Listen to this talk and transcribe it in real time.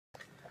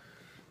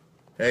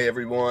Hey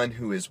everyone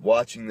who is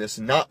watching this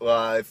not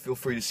live, feel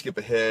free to skip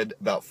ahead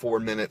about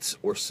 4 minutes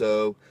or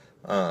so.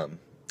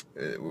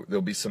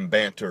 There'll be some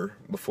banter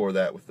before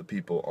that with the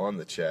people on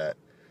the chat,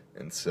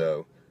 and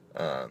so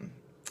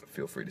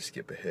feel free to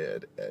skip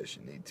ahead as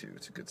you need to.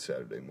 It's a good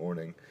Saturday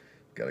morning.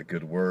 Got a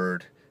good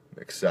word.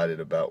 I'm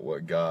excited about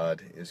what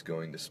God is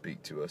going to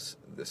speak to us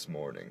this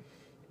morning.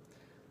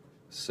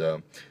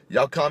 So,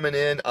 y'all comment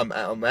in.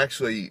 I'm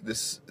actually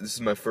this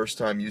is my first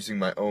time using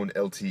my own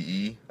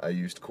LTE. I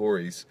used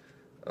Corey's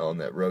on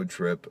that road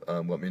trip.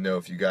 Let me know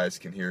if you guys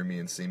can hear me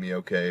and see me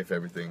okay, if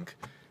everything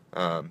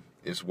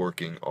is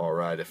working all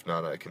right. If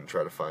not, I can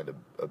try to find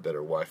a better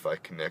Wi-Fi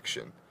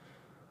connection.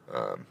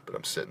 But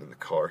I'm sitting in the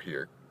car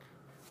here,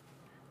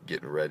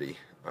 getting ready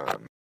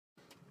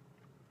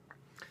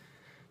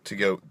to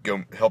go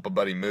help a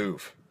buddy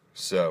move.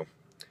 So,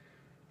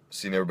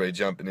 seeing everybody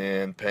jumping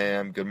in.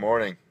 Pam, good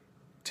morning.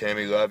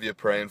 Tammy, love you,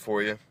 praying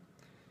for you.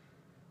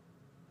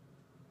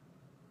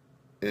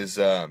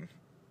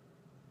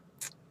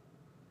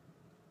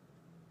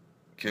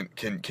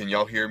 Can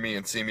y'all hear me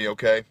and see me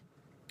okay?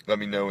 Let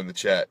me know in the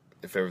chat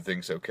if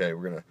everything's okay.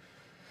 We're gonna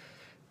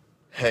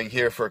hang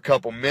here for a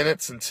couple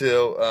minutes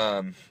until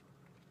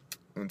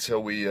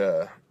we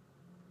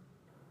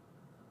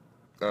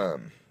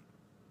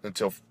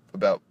until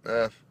about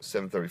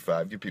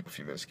 7:35. Give people a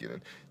few minutes to get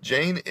in.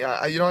 Jane,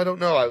 I don't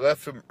know. I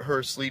left her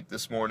asleep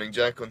this morning.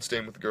 Jacqueline's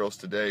staying with the girls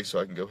today, so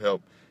I can go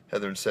help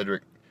Heather and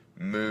Cedric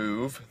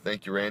move.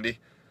 Thank you, Randy.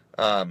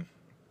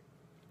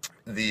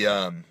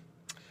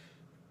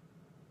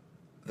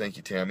 Thank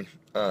you, Tammy.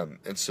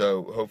 And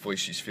so hopefully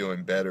she's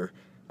feeling better.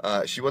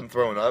 She wasn't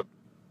throwing up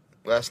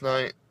last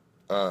night,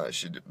 but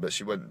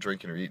she wasn't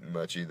drinking or eating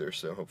much either.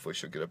 So hopefully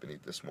she'll get up and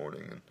eat this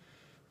morning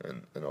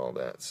and all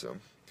that. So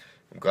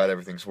I'm glad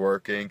everything's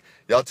working.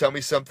 Y'all tell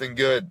me something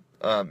good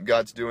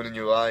God's doing in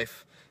your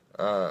life.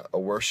 A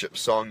worship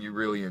song you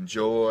really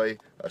enjoy.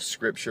 A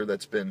scripture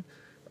that's been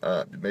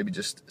maybe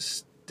just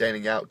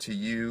standing out to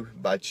you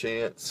by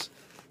chance.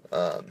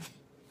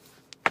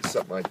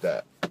 Something like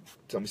that.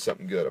 Tell me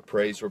something good. A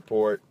praise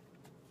report.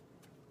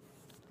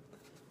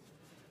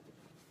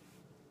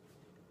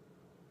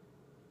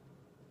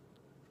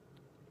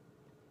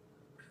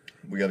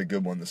 We got a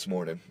good one this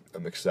morning.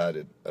 I'm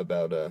excited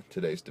about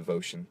today's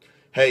devotion.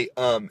 Hey,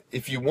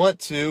 if you want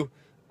to,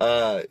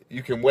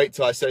 you can wait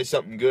till I say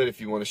something good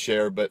if you want to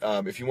share. But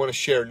if you want to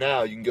share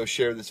now, you can go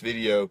share this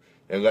video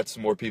and let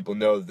some more people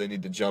know that they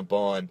need to jump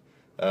on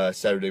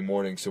Saturday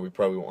morning. So we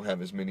probably won't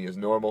have as many as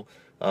normal.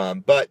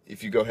 But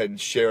if you go ahead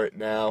and share it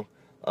now,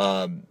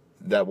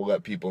 that will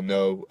let people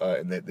know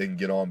and that they can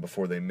get on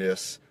before they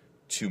miss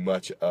too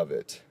much of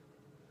it.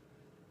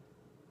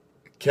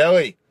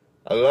 Kelly,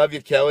 I love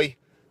you, Kelly.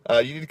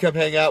 You need to come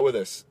hang out with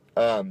us.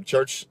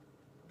 Church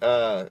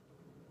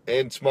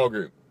and small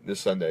group this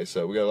Sunday.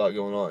 So we got a lot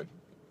going on.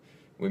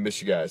 We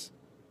miss you guys.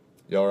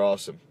 Y'all are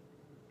awesome.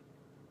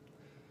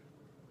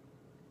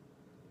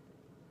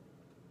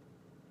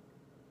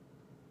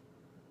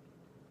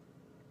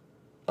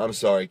 I'm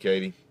sorry,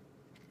 Katie.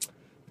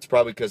 It's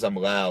probably because I'm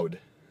loud.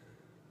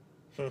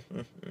 You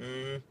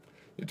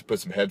have to put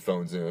some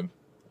headphones in.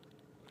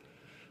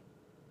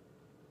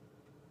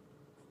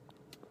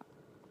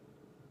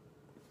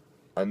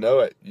 I know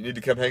it. You need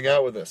to come hang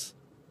out with us.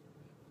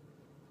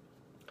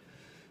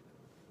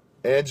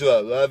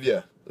 Angela, love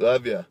you.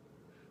 Love you.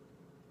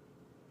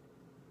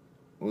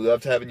 We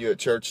loved having you at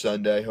church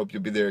Sunday. Hope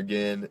you'll be there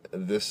again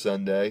this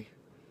Sunday.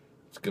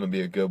 It's going to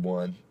be a good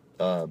one.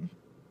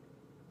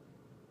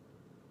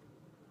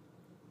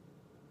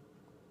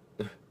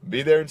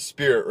 Be there in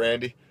spirit,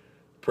 Randy.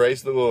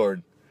 Praise the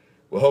Lord.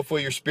 Well,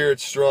 hopefully your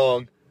spirit's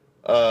strong.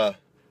 Because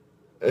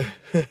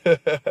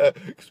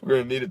we're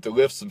going to need it to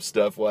lift some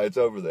stuff while it's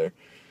over there.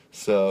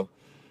 So,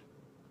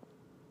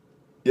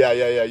 yeah.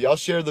 Y'all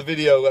share the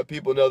video. Let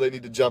people know they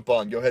need to jump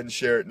on. Go ahead and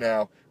share it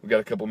now. We got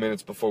a couple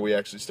minutes before we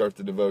actually start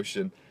the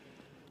devotion.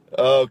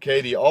 Oh,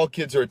 Katie, all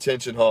kids are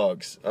attention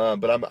hogs.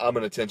 But I'm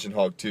an attention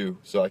hog too,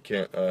 so I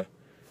can't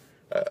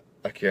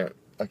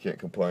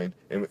complain.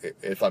 And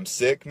if I'm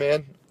sick,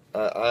 man,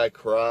 I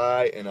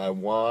cry and I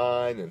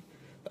whine, and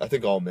I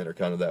think all men are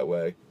kind of that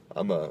way.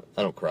 I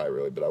don't cry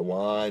really, but I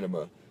whine. I'm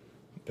a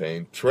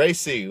pain.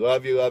 Tracy,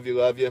 love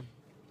you.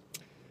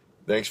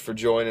 Thanks for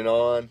joining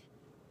on.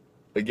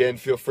 Again,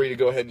 feel free to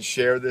go ahead and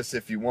share this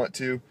if you want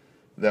to.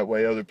 That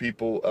way other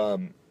people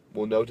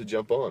will know to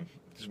jump on.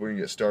 Because we're going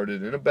to get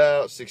started in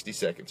about 60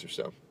 seconds or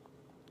so.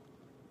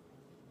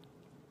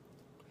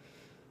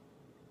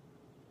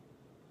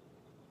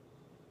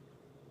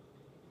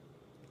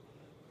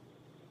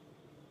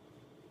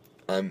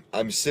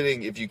 I'm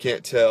sitting, if you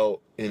can't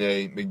tell, in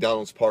a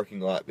McDonald's parking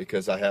lot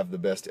because I have the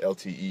best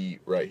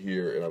LTE right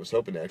here, and I was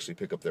hoping to actually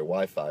pick up their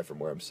Wi-Fi from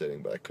where I'm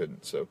sitting, but I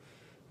couldn't. So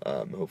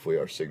hopefully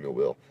our signal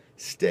will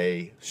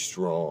stay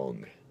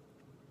strong.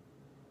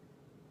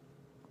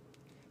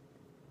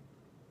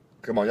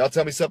 Come on, y'all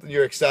tell me something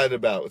you're excited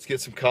about. Let's get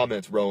some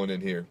comments rolling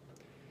in here.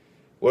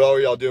 What are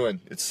y'all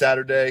doing? It's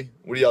Saturday.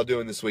 What are y'all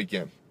doing this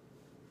weekend?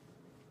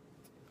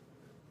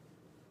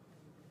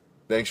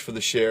 Thanks for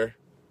the share.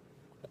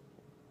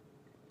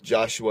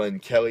 Joshua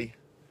and Kelly,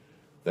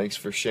 thanks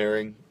for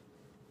sharing.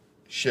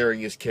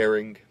 Sharing is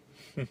caring.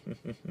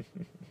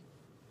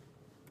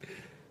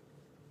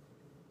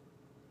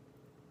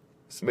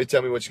 Somebody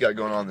tell me what you got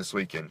going on this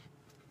weekend.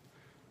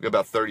 We got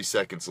about 30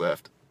 seconds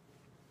left.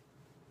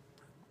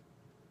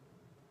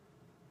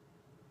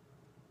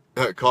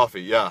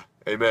 Coffee, yeah.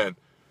 Amen.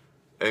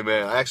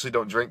 Amen. I actually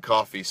don't drink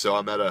coffee, so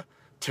I'm at a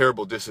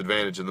terrible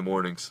disadvantage in the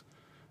mornings.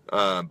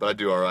 But I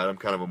do all right. I'm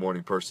kind of a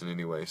morning person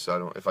anyway, so I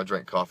don't. If I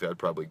drank coffee, I'd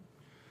probably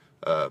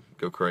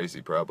go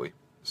crazy, probably.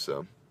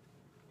 So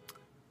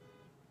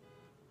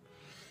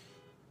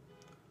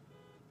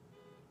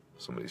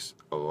somebody's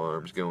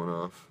alarm's going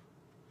off.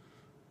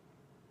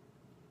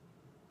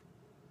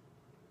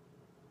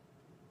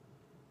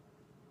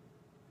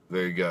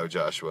 There you go,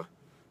 Joshua.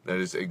 That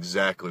is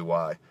exactly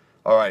why.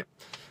 All right.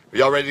 Are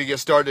y'all ready to get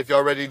started? If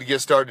y'all ready to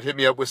get started, hit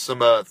me up with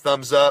some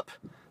thumbs up,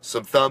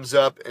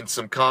 and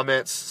some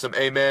comments, some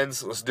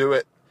amens. Let's do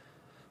it.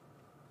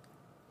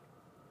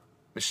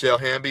 Michelle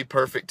Hamby,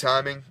 perfect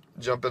timing,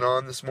 jumping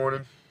on this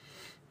morning.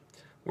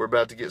 We're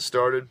about to get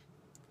started.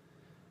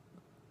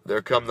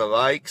 There come the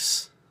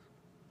likes.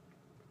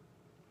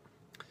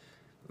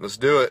 Let's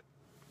do it.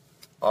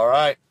 All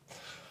right.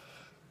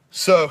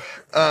 So,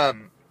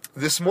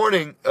 this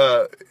morning,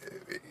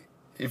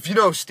 if you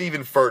know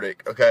Steven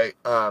Furtick, okay,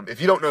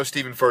 if you don't know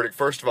Steven Furtick,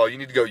 first of all, you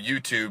need to go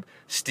YouTube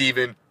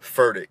Steven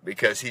Furtick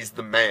because he's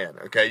the man,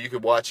 okay? You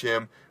could watch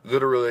him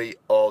literally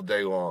all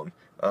day long.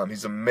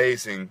 He's an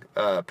amazing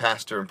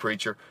pastor and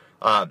preacher.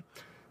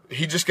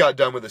 He just got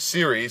done with a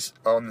series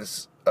on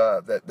this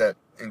that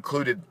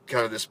included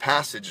kind of this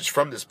passage. It's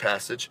from this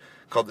passage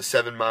called the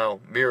 7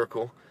 Mile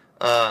Miracle.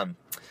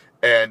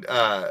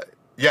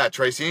 Yeah,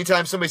 Tracy,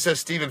 anytime somebody says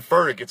Steven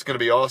Furtick, it's going to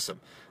be awesome.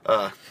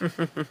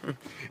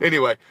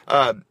 Anyway,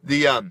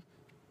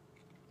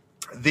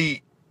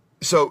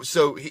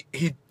 so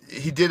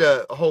he did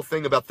a whole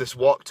thing about this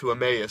walk to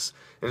Emmaus,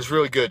 and it's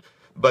really good.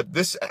 But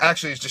this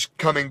actually is just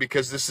coming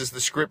because this is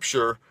the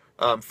scripture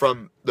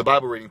from the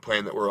Bible reading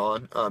plan that we're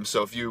on.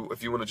 So if you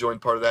want to join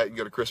part of that, you can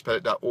go to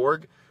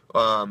chrispettit.org,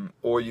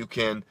 or you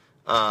can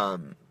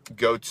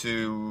go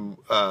to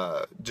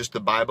just the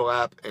Bible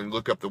app and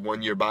look up the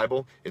 1 Year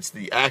Bible. It's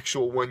the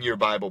actual 1 Year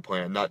Bible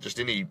plan, not just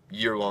any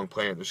year-long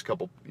plan. There's a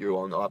couple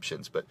year-long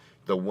options, but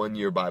the 1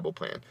 Year Bible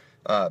plan.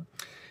 Do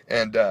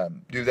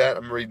that.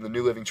 I'm reading the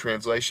New Living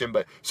Translation.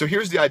 But so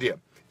here's the idea.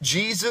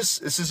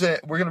 Jesus,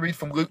 we're going to read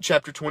from Luke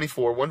chapter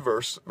 24, one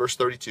verse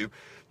 32.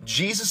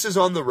 Jesus is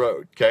on the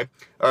road, okay?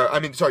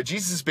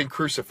 Jesus has been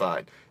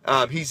crucified.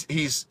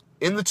 He's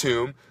in the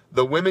tomb.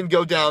 The women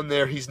go down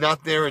there. He's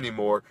not there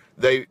anymore.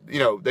 They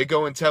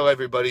go and tell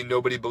everybody.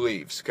 Nobody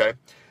believes, okay?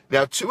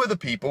 Now, two of the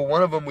people,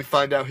 one of them we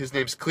find out his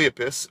name's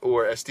Cleopas,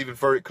 or as Steven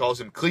Furtick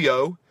calls him,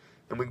 Cleo,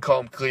 and we can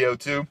call him Cleo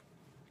too,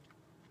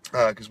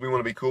 because we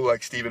want to be cool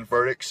like Steven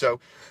Furtick. So,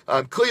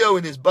 Cleo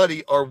and his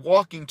buddy are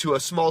walking to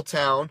a small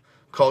town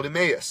called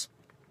Emmaus.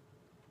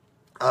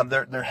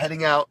 They're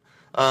heading out,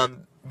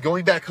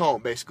 going back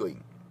home, basically.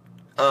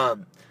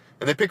 And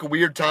they pick a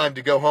weird time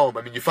to go home.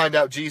 I mean, you find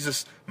out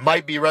Jesus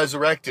might be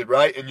resurrected,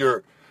 right? And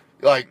you're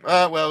like,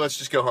 well, let's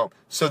just go home.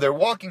 So they're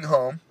walking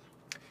home,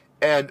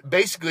 and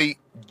basically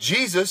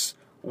Jesus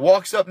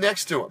walks up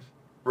next to him,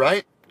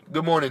 right?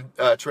 Good morning,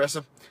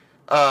 Teresa.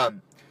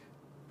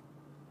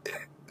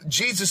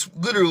 Jesus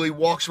literally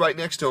walks right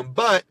next to him,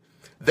 but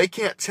they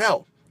can't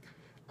tell.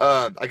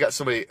 I got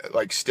somebody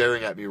like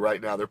staring at me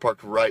right now. They're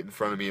parked right in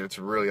front of me, and it's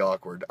really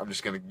awkward. I'm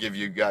just going to give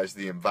you guys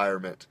the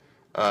environment.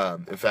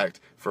 In fact,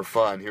 for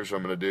fun, here's what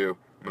I'm going to do.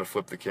 I'm going to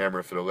flip the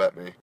camera if it'll let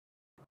me.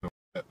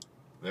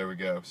 There we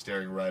go.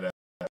 Staring right at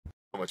me.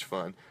 So much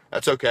fun.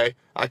 That's okay.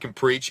 I can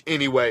preach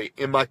anyway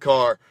in my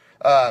car.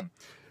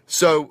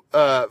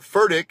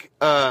 Furtick,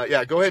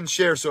 yeah, go ahead and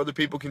share so other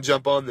people can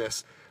jump on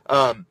this.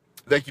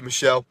 Thank you,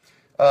 Michelle.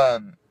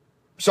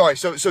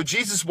 So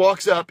Jesus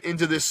walks up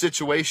into this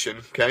situation,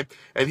 okay,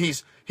 and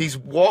he's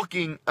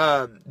walking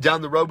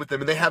down the road with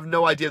them, and they have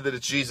no idea that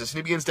it's Jesus. And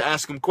he begins to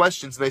ask them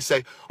questions, and they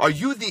say, "Are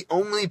you the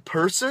only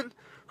person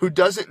who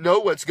doesn't know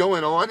what's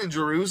going on in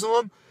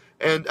Jerusalem?"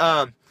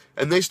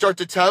 And they start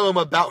to tell him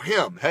about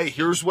him. Hey,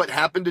 here's what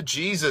happened to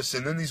Jesus,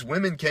 and then these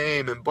women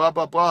came, and blah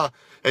blah blah.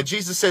 And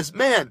Jesus says,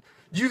 "Man,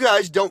 you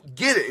guys don't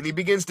get it." And he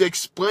begins to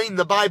explain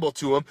the Bible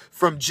to them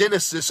from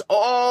Genesis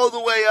all the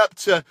way up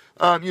to,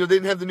 they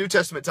didn't have the New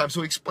Testament time.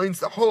 So he explains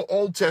the whole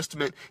Old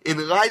Testament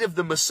in light of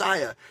the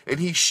Messiah. And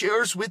he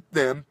shares with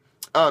them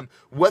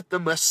what the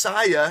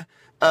Messiah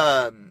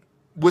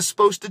was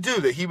supposed to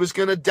do, that he was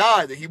going to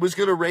die, that he was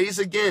going to raise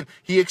again.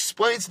 He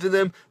explains to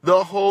them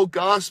the whole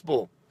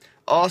gospel.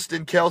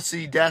 Austin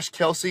Kelsey,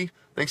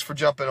 thanks for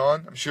jumping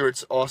on. I'm sure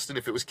it's Austin.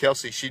 If it was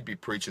Kelsey, she'd be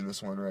preaching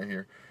this one right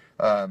here.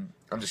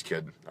 I'm just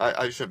kidding.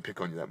 I shouldn't pick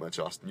on you that much,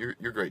 Austin.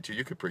 You're great too.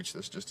 You could preach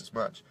this just as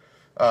much.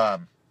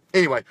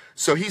 Anyway,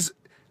 so he's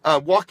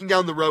walking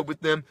down the road with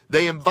them.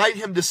 They invite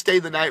him to stay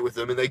the night with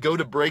them, and they go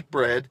to break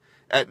bread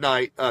at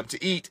night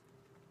to eat.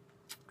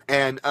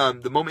 And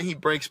the moment he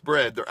breaks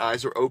bread, their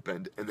eyes are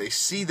opened, and they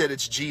see that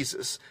it's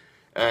Jesus,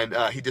 and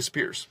he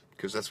disappears,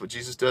 because that's what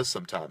Jesus does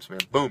sometimes, man.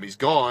 Boom, he's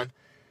gone.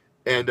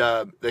 and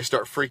they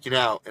start freaking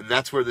out, and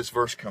that's where this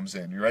verse comes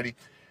in. You ready?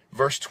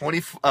 Verse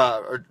 20,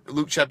 or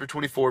Luke chapter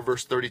 24,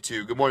 verse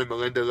 32. Good morning,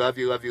 Melinda. Love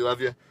you, love you, love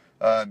you.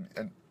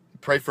 And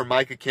pray for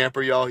Micah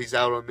Camper, y'all. He's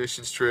out on a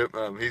missions trip.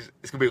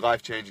 It's going to be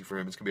life-changing for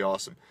him. It's going to be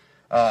awesome.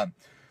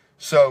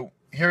 So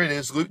here it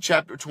is, Luke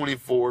chapter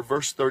 24,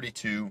 verse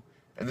 32.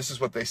 And this is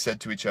what they said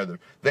to each other.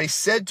 They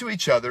said to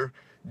each other,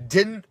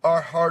 "Didn't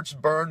our hearts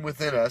burn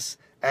within us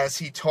as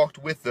he talked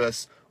with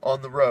us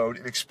on the road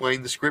and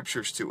explained the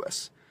scriptures to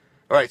us?"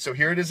 All right, so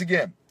here it is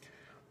again.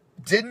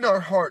 Didn't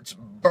our hearts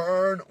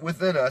burn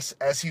within us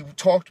as he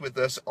talked with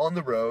us on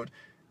the road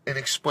and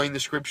explained the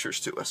scriptures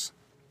to us?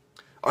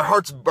 Our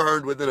hearts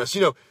burned within us.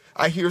 You know,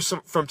 I hear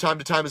from time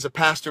to time as a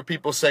pastor,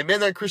 people say, "Man,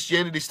 that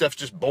Christianity stuff's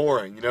just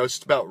boring. You know, it's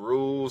just about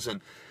rules,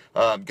 and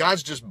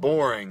God's just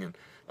boring." And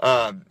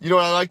you know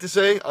what I like to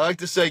say? I like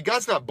to say,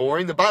 God's not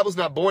boring. The Bible's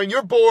not boring.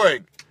 You're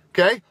boring,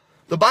 okay?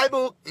 The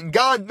Bible and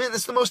God, man,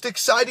 it's the most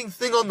exciting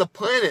thing on the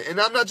planet.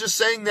 And I'm not just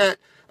saying that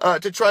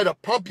to try to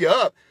pump you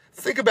up.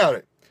 Think about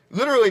it.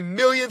 Literally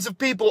millions of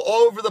people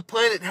all over the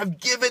planet have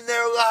given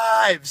their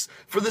lives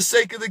for the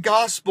sake of the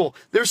gospel.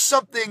 There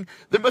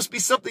must be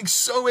something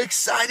so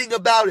exciting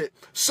about it,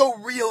 so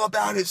real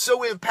about it,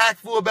 so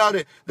impactful about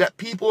it, that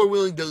people are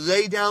willing to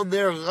lay down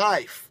their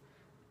life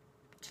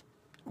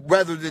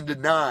rather than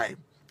deny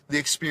the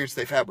experience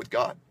they've had with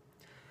God.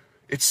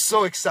 It's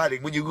so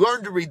exciting. When you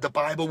learn to read the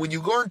Bible, when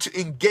you learn to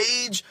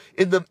engage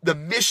in the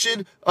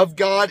mission of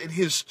God and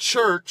His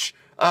church.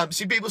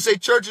 See, people say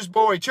church is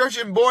boring. Church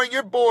isn't boring,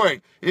 you're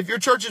boring. And if your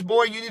church is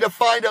boring, you need to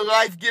find a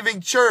life-giving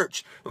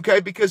church.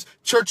 Okay? Because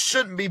church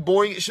shouldn't be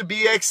boring. It should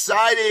be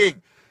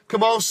exciting.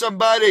 Come on,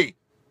 somebody.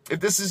 If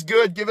this is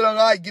good, give it a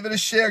like, give it a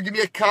share, give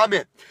me a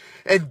comment.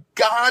 And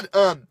God,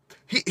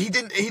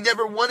 He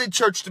never wanted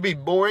church to be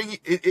boring.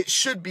 It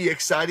should be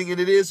exciting, and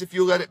it is if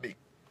you let it be.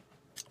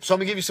 So I'm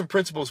going to give you some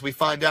principles we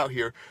find out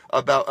here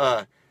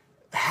about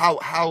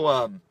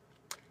how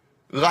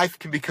life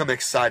can become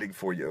exciting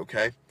for you,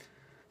 okay?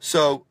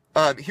 So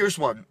here's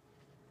one.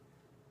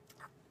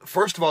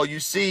 First of all, you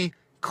see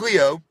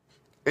Cleo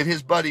and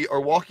his buddy are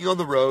walking on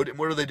the road, and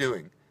what are they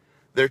doing?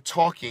 They're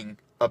talking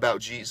about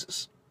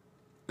Jesus.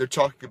 They're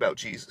talking about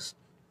Jesus.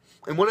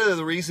 And one of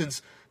the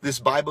reasons this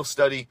Bible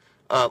study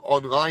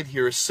online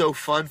here is so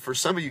fun for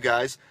some of you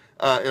guys,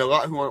 and a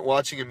lot who aren't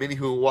watching and many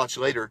who will watch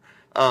later,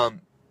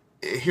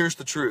 here's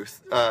the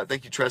truth.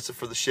 Thank you, Tressa,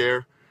 for the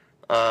share.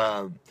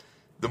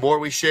 The more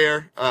we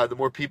share, the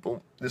more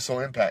people this will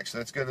impact. So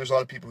that's good. There's a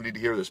lot of people who need to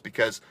hear this,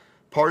 because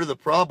part of the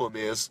problem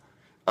is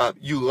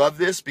you love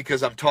this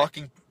because I'm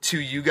talking to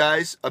you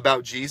guys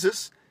about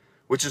Jesus,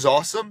 which is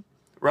awesome,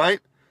 right?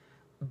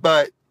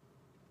 But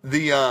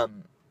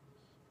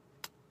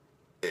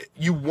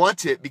you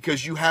want it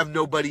because you have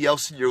nobody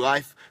else in your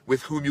life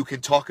with whom you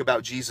can talk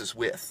about Jesus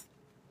with.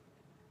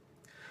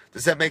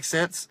 Does that make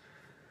sense?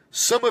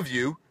 Some of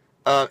you,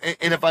 and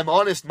if I'm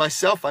honest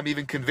myself, I'm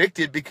even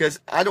convicted because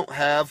I don't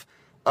have,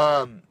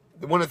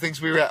 one of the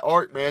things we were at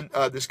Art, man,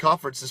 this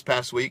conference this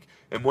past week,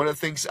 and one of the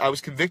things I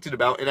was convicted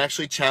about and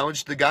actually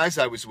challenged the guys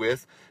I was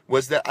with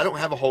was that I don't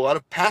have a whole lot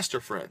of pastor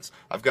friends.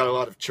 I've got a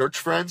lot of church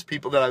friends,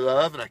 people that I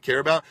love and I care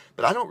about,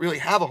 but I don't really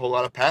have a whole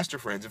lot of pastor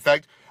friends. In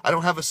fact, I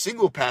don't have a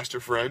single pastor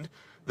friend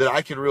that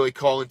I can really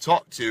call and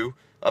talk to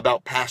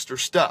about pastor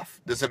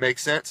stuff. Does that make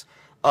sense?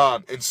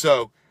 And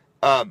so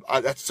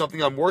that's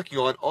something I'm working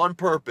on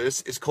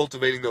purpose, is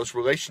cultivating those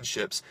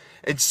relationships.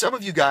 And some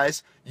of you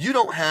guys, you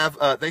don't have,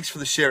 thanks for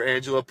the share,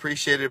 Angela.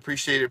 Appreciate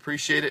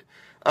it.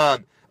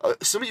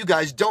 Some of you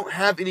guys don't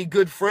have any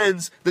good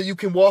friends that you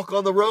can walk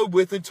on the road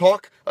with and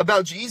talk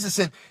about Jesus.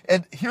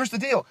 And here's the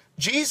deal.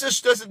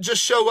 Jesus doesn't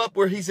just show up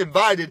where He's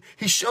invited.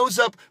 He shows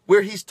up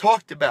where He's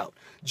talked about.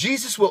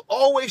 Jesus will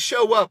always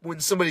show up when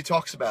somebody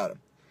talks about Him.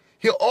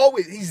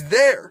 He's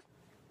there.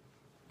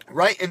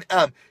 Right?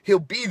 And He'll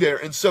be there.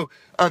 And so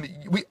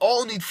we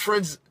all need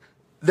friends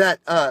that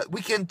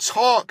we can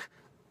talk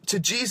to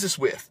Jesus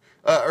with,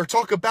 or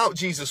talk about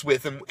Jesus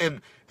with,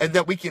 and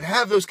that we can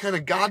have those kind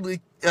of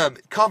godly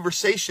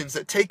conversations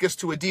that take us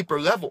to a deeper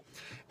level.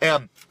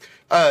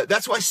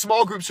 That's why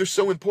small groups are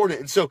so important.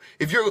 And so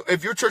if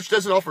your church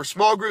doesn't offer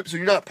small groups, or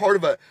you're not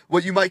part of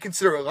what you might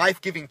consider a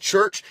life-giving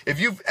church,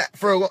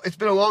 it's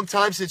been a long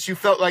time since you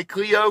felt like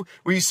Cleo,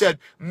 where you said,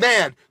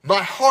 "Man,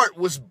 my heart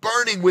was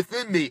burning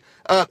within me."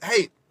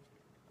 Hey,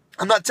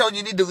 I'm not telling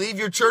you need to leave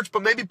your church,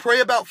 but maybe pray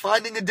about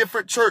finding a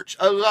different church,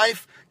 a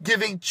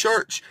life-giving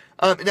church.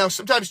 Now,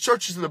 sometimes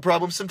church isn't the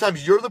problem.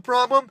 Sometimes you're the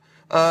problem.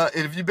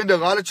 And if you've been to a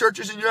lot of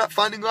churches and you're not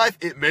finding life,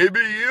 it may be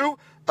you.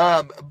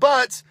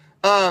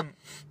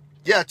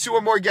 Yeah, 2 or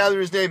more gather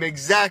in His name.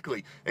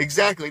 Exactly.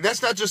 And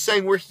that's not just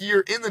saying we're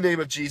here in the name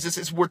of Jesus.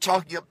 It's we're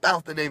talking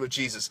about the name of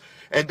Jesus.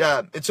 And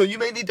so you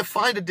may need to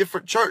find a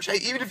different church. Hey,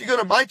 even if you go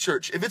to my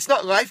church, if it's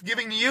not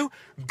life-giving to you,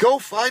 go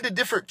find a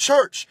different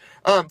church.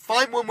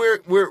 Find one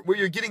where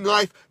you're getting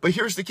life. But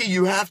here's the key.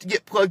 You have to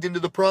get plugged into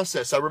the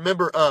process. I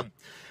remember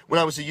when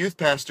I was a youth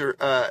pastor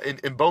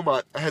in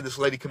Beaumont, I had this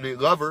lady come to me,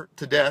 love her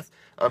to death.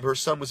 Her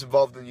son was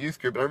involved in the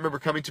youth group. And I remember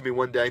coming to me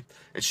one day,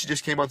 and she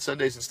just came on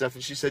Sundays and stuff,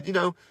 and she said,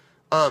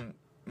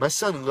 my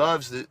son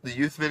loves the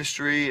youth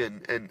ministry,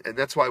 and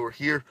that's why we're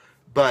here,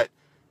 but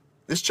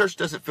this church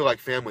doesn't feel like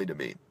family to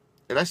me.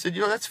 And I said,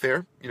 that's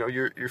fair.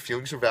 Your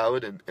feelings are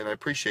valid, and I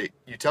appreciate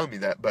you telling me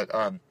that. But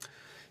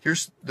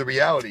here's the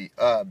reality.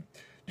 Do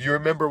you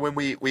remember when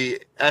we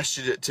asked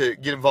you to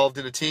get involved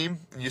in a team,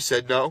 and you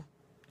said no?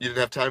 You didn't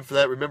have time for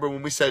that? Remember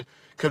when we said,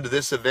 come to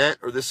this event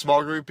or this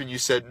small group, and you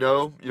said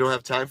no, you don't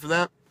have time for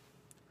that?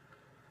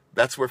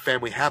 That's where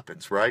family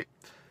happens, right?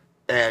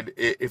 And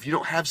if you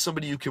don't have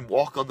somebody you can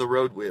walk on the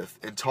road with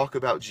and talk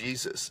about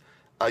Jesus,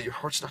 your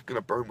heart's not going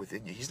to burn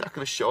within you. He's not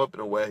going to show up in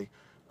a way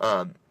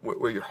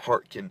where your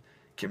heart can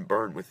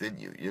burn within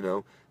you,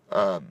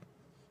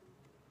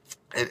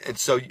 And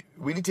so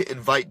we need to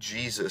invite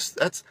Jesus.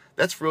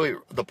 That's really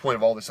the point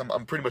of all this.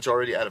 I'm pretty much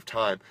already out of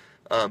time,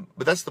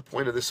 but that's the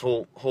point of this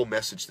whole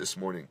message this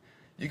morning.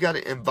 You got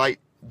to invite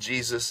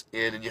Jesus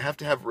in, and you have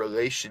to have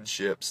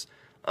relationships.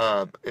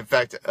 In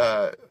fact,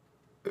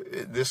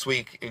 this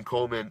week in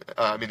Coleman,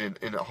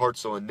 in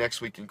Hartselle, and next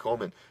week in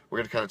Coleman, we're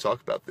going to kind of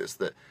talk about this.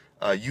 That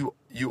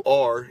you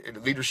are,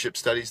 in leadership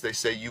studies, they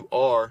say you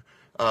are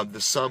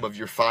the sum of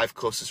your 5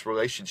 closest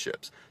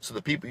relationships. So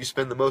the people you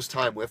spend the most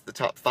time with, the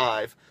top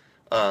 5,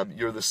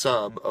 you're the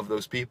sum of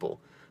those people.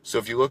 So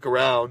if you look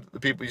around, the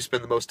people you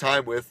spend the most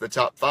time with, the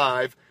top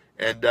 5,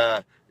 and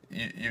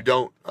you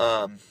don't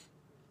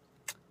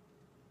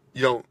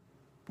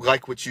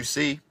like what you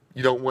see,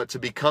 you don't want to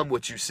become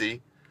what you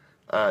see,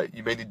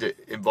 you may need to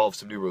involve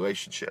some new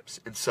relationships.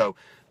 And so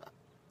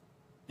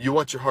you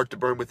want your heart to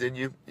burn within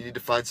you, you need to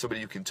find somebody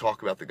you can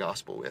talk about the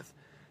gospel with.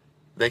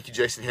 Thank you,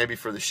 Jason Hamby,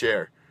 for the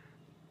share.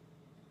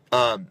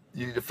 You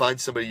need to find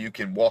somebody you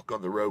can walk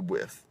on the road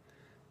with,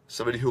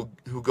 somebody who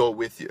go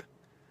with you.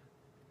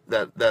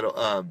 That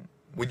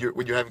when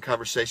you're having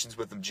conversations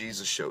with them,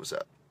 Jesus shows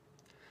up.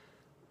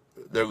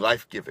 They're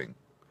life-giving.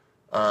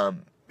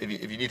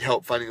 If you need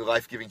help finding a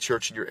life-giving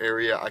church in your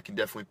area, I can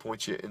definitely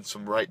point you in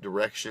some right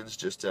directions.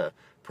 Just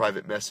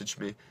private message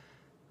me.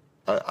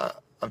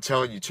 I'm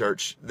telling you,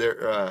 church.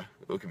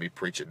 Look at me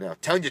preaching now. I'm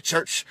telling you,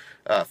 church.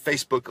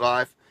 Facebook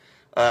Live,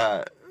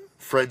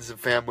 friends and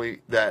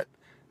family, that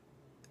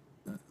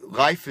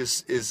life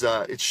is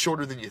it's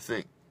shorter than you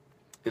think,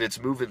 and it's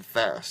moving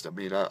fast. I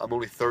mean, I'm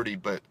only 30,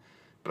 but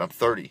I'm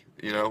 30.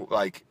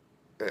 Like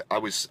I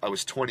was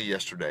 20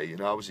 yesterday.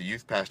 I was a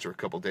youth pastor a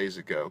couple days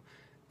ago,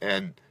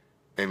 and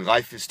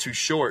life is too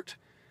short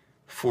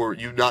for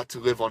you not to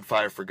live on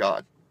fire for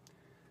God.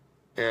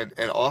 And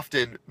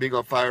often being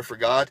on fire for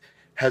God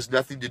has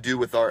nothing to do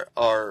with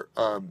our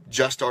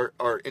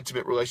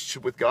intimate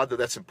relationship with God, though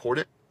that's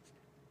important,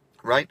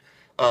 right?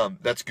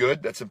 That's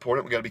good. That's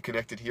important. We got to be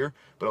connected here.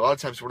 But a lot of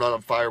times we're not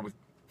on fire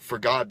for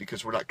God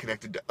because we're not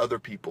connected to other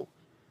people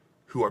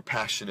who are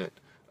passionate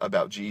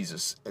about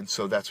Jesus. And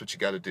so that's what you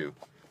got to do.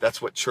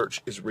 That's what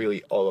church is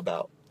really all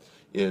about.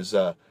 Is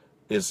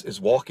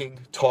walking,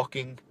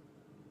 talking,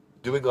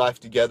 doing life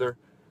together,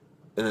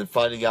 and then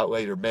finding out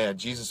later, man,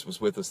 Jesus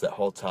was with us that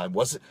whole time.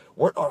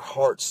 Weren't our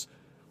hearts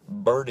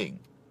burning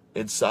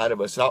inside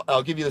of us? And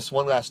I'll give you this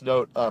one last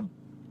note. One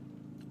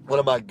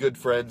of my good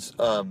friends,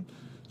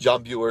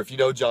 John Bueller. If you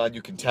know John,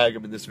 you can tag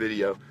him in this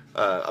video.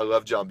 I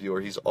love John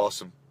Bueller. He's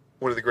awesome.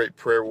 One of the great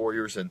prayer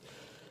warriors and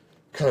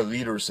kind of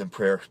leaders in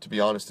prayer, to be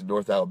honest, in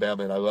North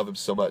Alabama, and I love him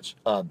so much.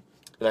 And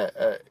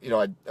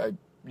I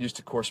used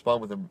to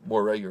correspond with him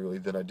more regularly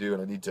than I do,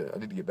 and I need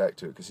to get back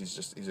to it because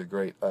he's a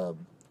great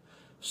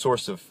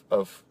source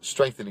of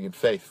strengthening and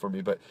faith for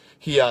me. But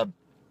and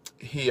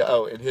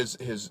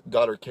his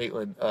daughter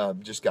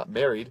Caitlin just got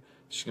married.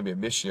 She's gonna be a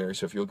missionary.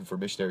 So if you're looking for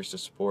missionaries to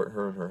support,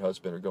 her and her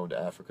husband are going to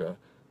Africa.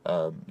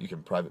 You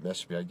can private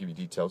message me. I'll give you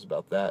details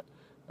about that.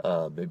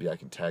 Maybe I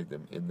can tag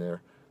them in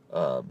there.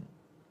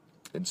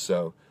 And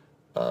so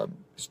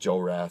it's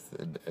Joel Rath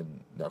and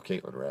now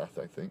Caitlin Rath,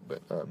 I think.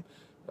 But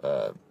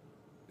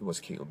it was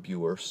Caitlin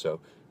Bueller. So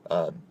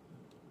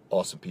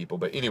awesome people.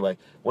 But anyway,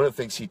 one of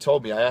the things he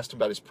told me, I asked him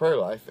about his prayer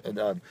life,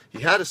 and he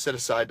had a set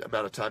aside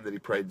amount of time that he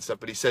prayed and stuff.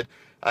 But he said,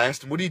 I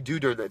asked him, what do you do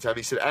during that time?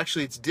 He said,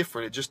 actually, it's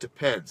different. It just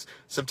depends.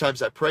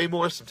 Sometimes I pray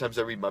more. Sometimes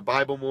I read my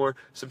Bible more.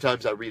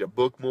 Sometimes I read a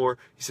book more.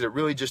 He said, it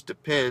really just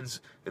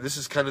depends. And this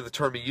is kind of the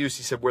term he used.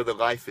 He said, where the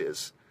life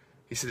is.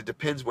 He said, it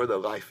depends where the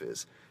life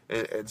is.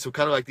 And so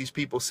kind of like these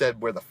people said,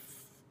 where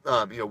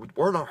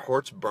weren't our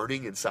hearts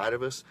burning inside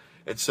of us?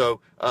 And so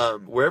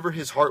wherever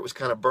his heart was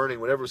kind of burning,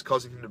 whatever was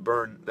causing him to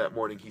burn that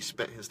morning, he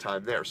spent his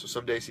time there. So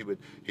some days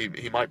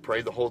he might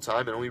pray the whole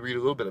time and only read a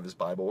little bit of his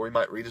Bible, or he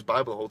might read his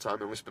Bible the whole time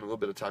and only spend a little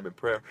bit of time in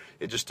prayer.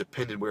 It just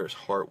depended where his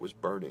heart was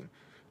burning.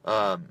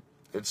 And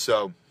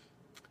so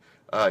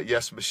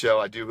yes, Michelle,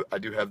 I do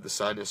have the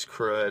sinus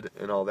crud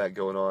and all that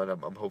going on.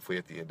 I'm hopefully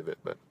at the end of it,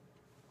 but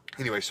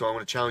anyway, so I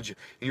want to challenge you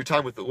in your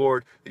time with the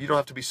Lord. You don't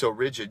have to be so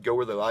rigid. Go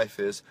where the life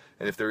is.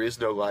 And if there is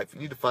no life,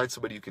 you need to find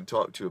somebody you can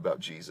talk to about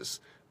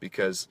Jesus,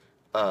 because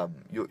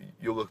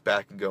you'll look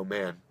back and go,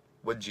 man,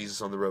 wasn't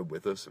Jesus on the road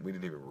with us? And we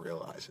didn't even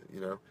realize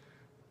it,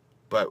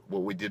 But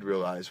what we did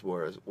realize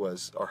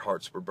was our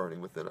hearts were burning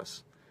within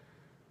us.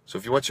 So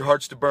if you want your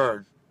hearts to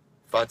burn,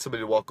 find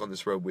somebody to walk on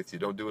this road with you.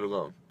 Don't do it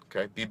alone,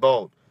 okay? Be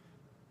bold.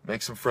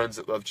 Make some friends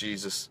that love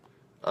Jesus.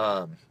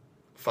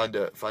 Find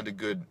a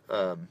good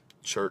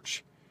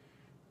church.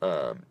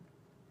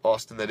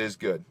 Austin, that is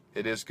good.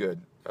 It is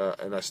good.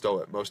 And I stole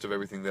it. Most of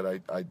everything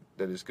that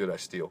that is good, I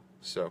steal.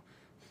 So,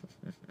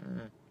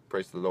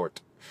 praise the Lord.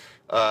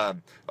 All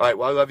right,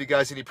 well, I love you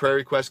guys. Any prayer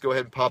requests, go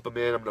ahead and pop them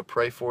in. I'm going to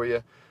pray for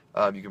you.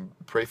 You can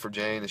pray for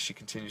Jane as she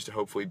continues to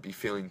hopefully be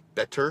feeling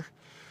better.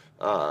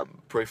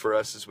 Pray for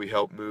us as we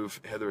help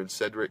move Heather and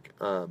Cedric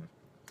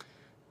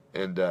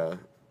and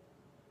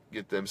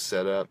get them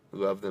set up.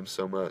 Love them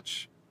so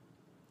much.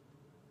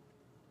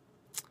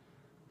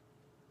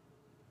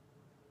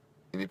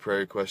 Any prayer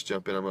requests,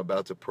 jump in. I'm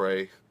about to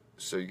pray,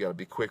 so you got to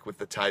be quick with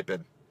the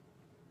typing.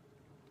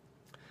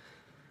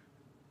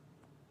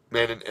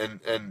 Man,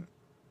 and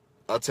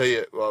I'll tell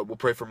you, we'll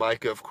pray for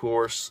Micah, of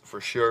course, for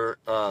sure.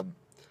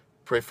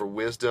 Pray for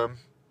wisdom.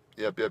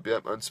 Yep.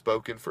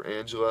 Unspoken for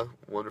Angela.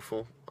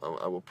 Wonderful.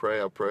 I will pray.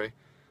 I'll pray.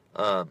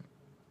 I'll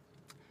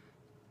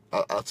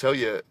tell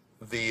you,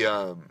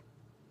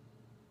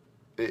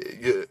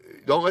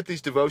 don't let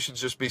these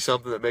devotions just be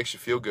something that makes you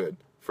feel good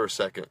for a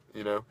second,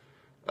 you know.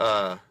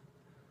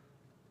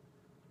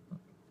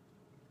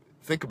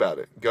 Think about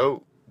it.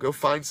 Go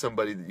find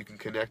somebody that you can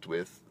connect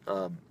with,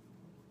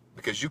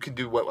 because you can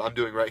do what I'm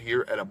doing right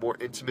here at a more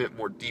intimate,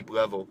 more deep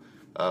level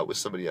with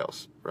somebody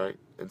else, right?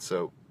 And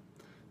so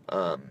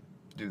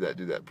do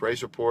that.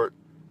 Praise report.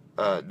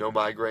 No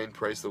migraine.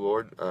 Praise the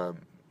Lord.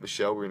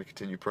 Michelle, we're going to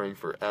continue praying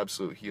for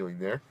absolute healing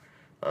there,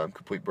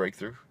 complete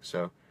breakthrough.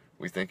 So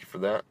we thank you for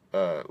that,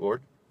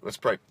 Lord. Let's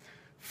pray.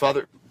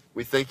 Father,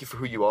 we thank you for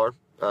who you are.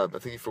 I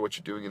thank you for what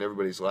you're doing in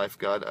everybody's life,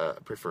 God. I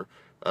pray for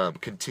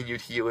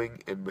continued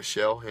healing in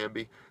Michelle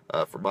Hamby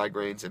for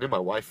migraines, and in my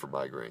wife for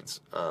migraines.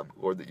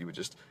 Lord, that you would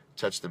just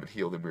touch them and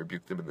heal them,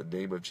 rebuke them in the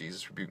name of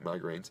Jesus, rebuke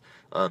migraines.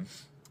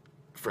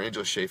 For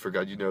Angela Schaefer,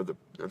 God, you know the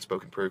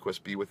unspoken prayer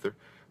request, be with her.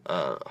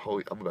 I'm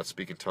about to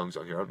speak in tongues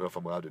on here. I don't know if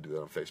I'm allowed to do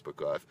that on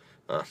Facebook Live.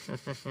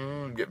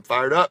 I'm getting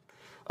fired up.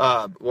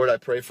 Lord, I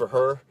pray for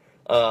her.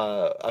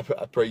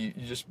 I pray you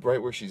just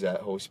right where she's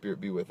at, Holy Spirit,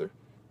 be with her.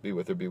 Be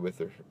with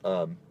her.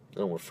 I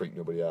don't want to freak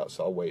nobody out,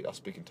 so I'll wait. I'll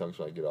speak in tongues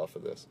when I get off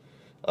of this.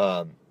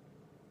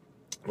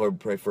 Lord,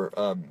 pray for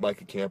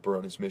Micah Camper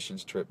on his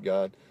missions trip,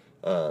 God.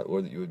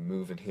 Lord, that you would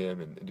move in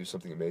him and do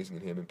something amazing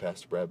in him and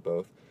Pastor Brad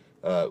both.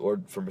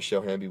 Lord, for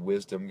Michelle Hamby,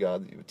 wisdom,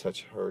 God, that you would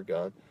touch her,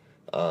 God.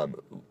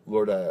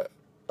 Lord, I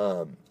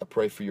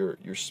pray for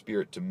your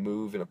spirit to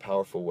move in a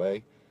powerful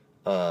way.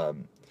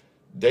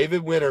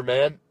 David Winter,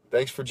 man,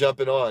 thanks for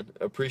jumping on.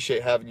 I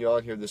appreciate having you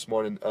on here this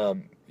morning.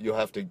 You'll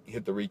have to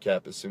hit the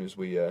recap as soon as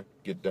we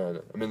get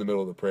done. I'm in the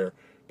middle of the prayer,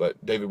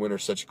 but David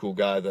Winter's such a cool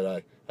guy that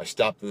I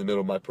stopped in the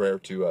middle of my prayer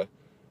to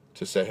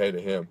say hey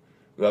to him.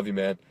 Love you,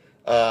 man.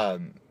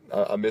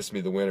 I miss me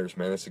the Winters,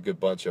 man. That's a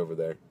good bunch over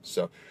there.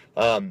 So,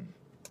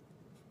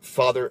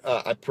 Father,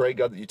 I pray,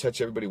 God, that you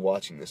touch everybody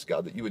watching this,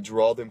 God, that you would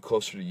draw them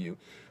closer to you.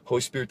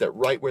 Holy Spirit, that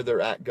right where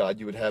they're at, God,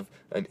 you would have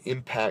an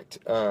impact,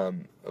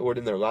 Lord,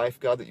 in their life,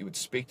 God, that you would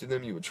speak to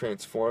them, you would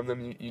transform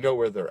them. You know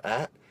where they're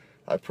at.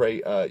 I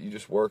pray you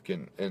just work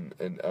in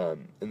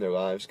their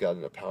lives, God,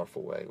 in a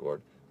powerful way,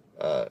 Lord.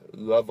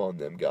 Love on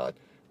them, God.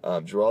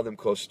 Draw them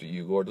closer to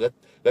you, Lord.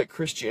 Let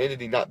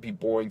Christianity not be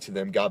boring to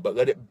them, God, but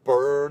let it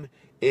burn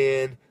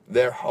in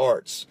their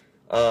hearts.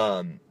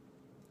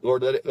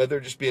 Lord, let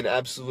there just be an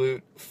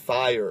absolute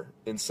fire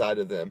inside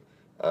of them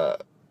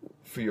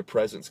for your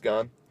presence,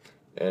 God.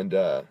 And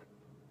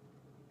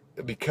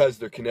because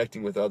they're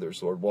connecting with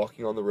others, Lord,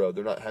 walking on the road,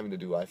 they're not having to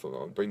do life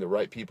alone. Bring the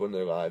right people in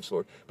their lives,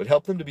 Lord. But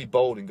help them to be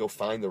bold and go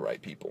find the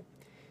right people.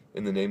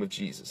 In the name of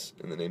Jesus.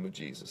 In the name of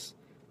Jesus.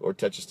 Lord,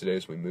 touch us today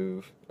as we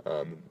move.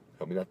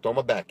 Help me not throw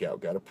my back out.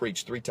 Got to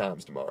preach 3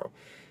 times tomorrow.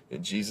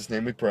 In Jesus'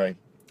 name we pray.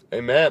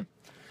 Amen.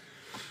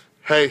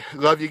 Hey,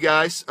 love you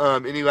guys.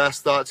 Any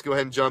last thoughts? Go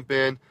ahead and jump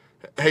in.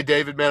 Hey,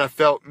 David, man, I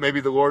felt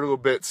maybe the Lord a little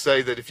bit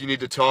say that if you need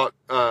to talk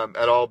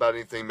at all about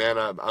anything, man,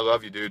 I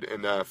love you, dude,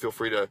 and feel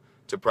free to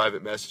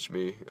private message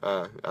me.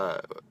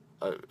 You're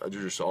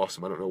just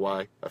awesome. I don't know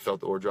why I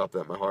felt the Lord drop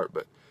that in my heart,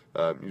 but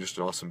you're just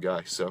an awesome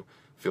guy. So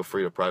feel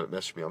free to private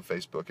message me on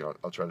Facebook, and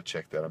I'll try to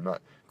check that. I'm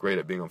not great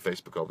at being on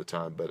Facebook all the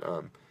time, but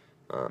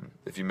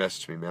if you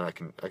message me, man, I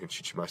can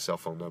shoot you my cell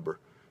phone number.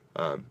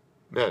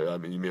 Man, I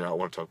mean, you mean I don't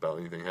want to talk about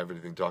anything, have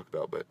anything to talk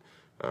about, but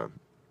I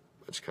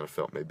just kind of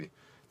felt maybe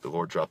the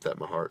Lord dropped that in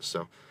my heart.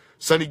 So,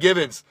 Sonny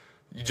Gibbons,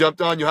 you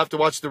jumped on. You'll have to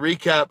watch the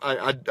recap.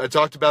 I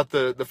talked about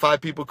the 5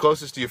 people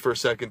closest to you for a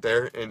second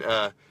there,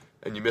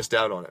 and you missed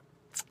out on it.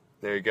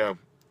 There you go.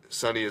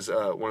 Sonny is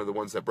one of the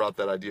ones that brought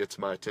that idea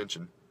to my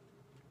attention.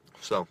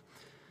 So,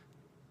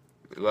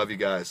 love you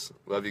guys.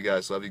 Love you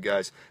guys. Love you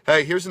guys.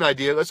 Hey, here's an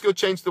idea. Let's go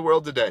change the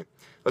world today.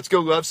 Let's go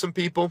love some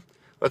people.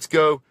 Let's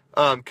go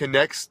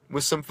connect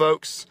with some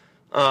folks.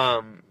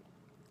 Let's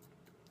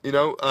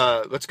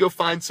go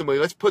find somebody.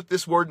 Let's put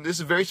this word, this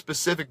is a very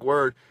specific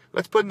word,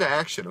 let's put into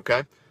action,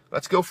 okay?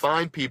 Let's go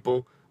find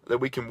people that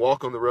we can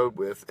walk on the road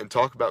with and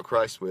talk about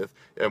Christ with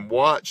and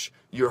watch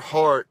your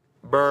heart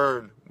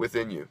burn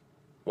within you.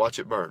 Watch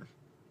it burn.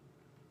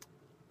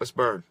 Let's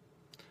burn.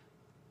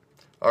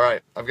 All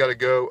right, I've got to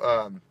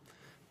go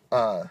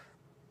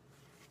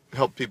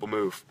help people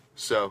move.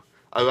 So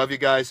I love you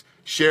guys.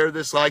 Share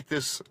this, like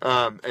this,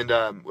 and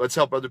let's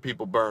help other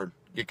people burn.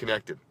 Get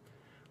connected.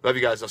 Love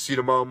you guys. I'll see you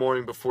tomorrow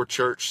morning before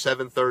church,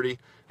 7:30.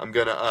 I'm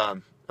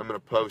gonna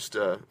post.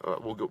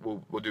 We'll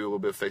do a little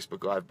bit of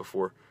Facebook Live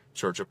before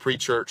church, a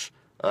pre-church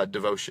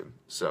devotion.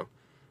 So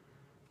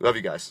love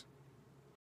you guys.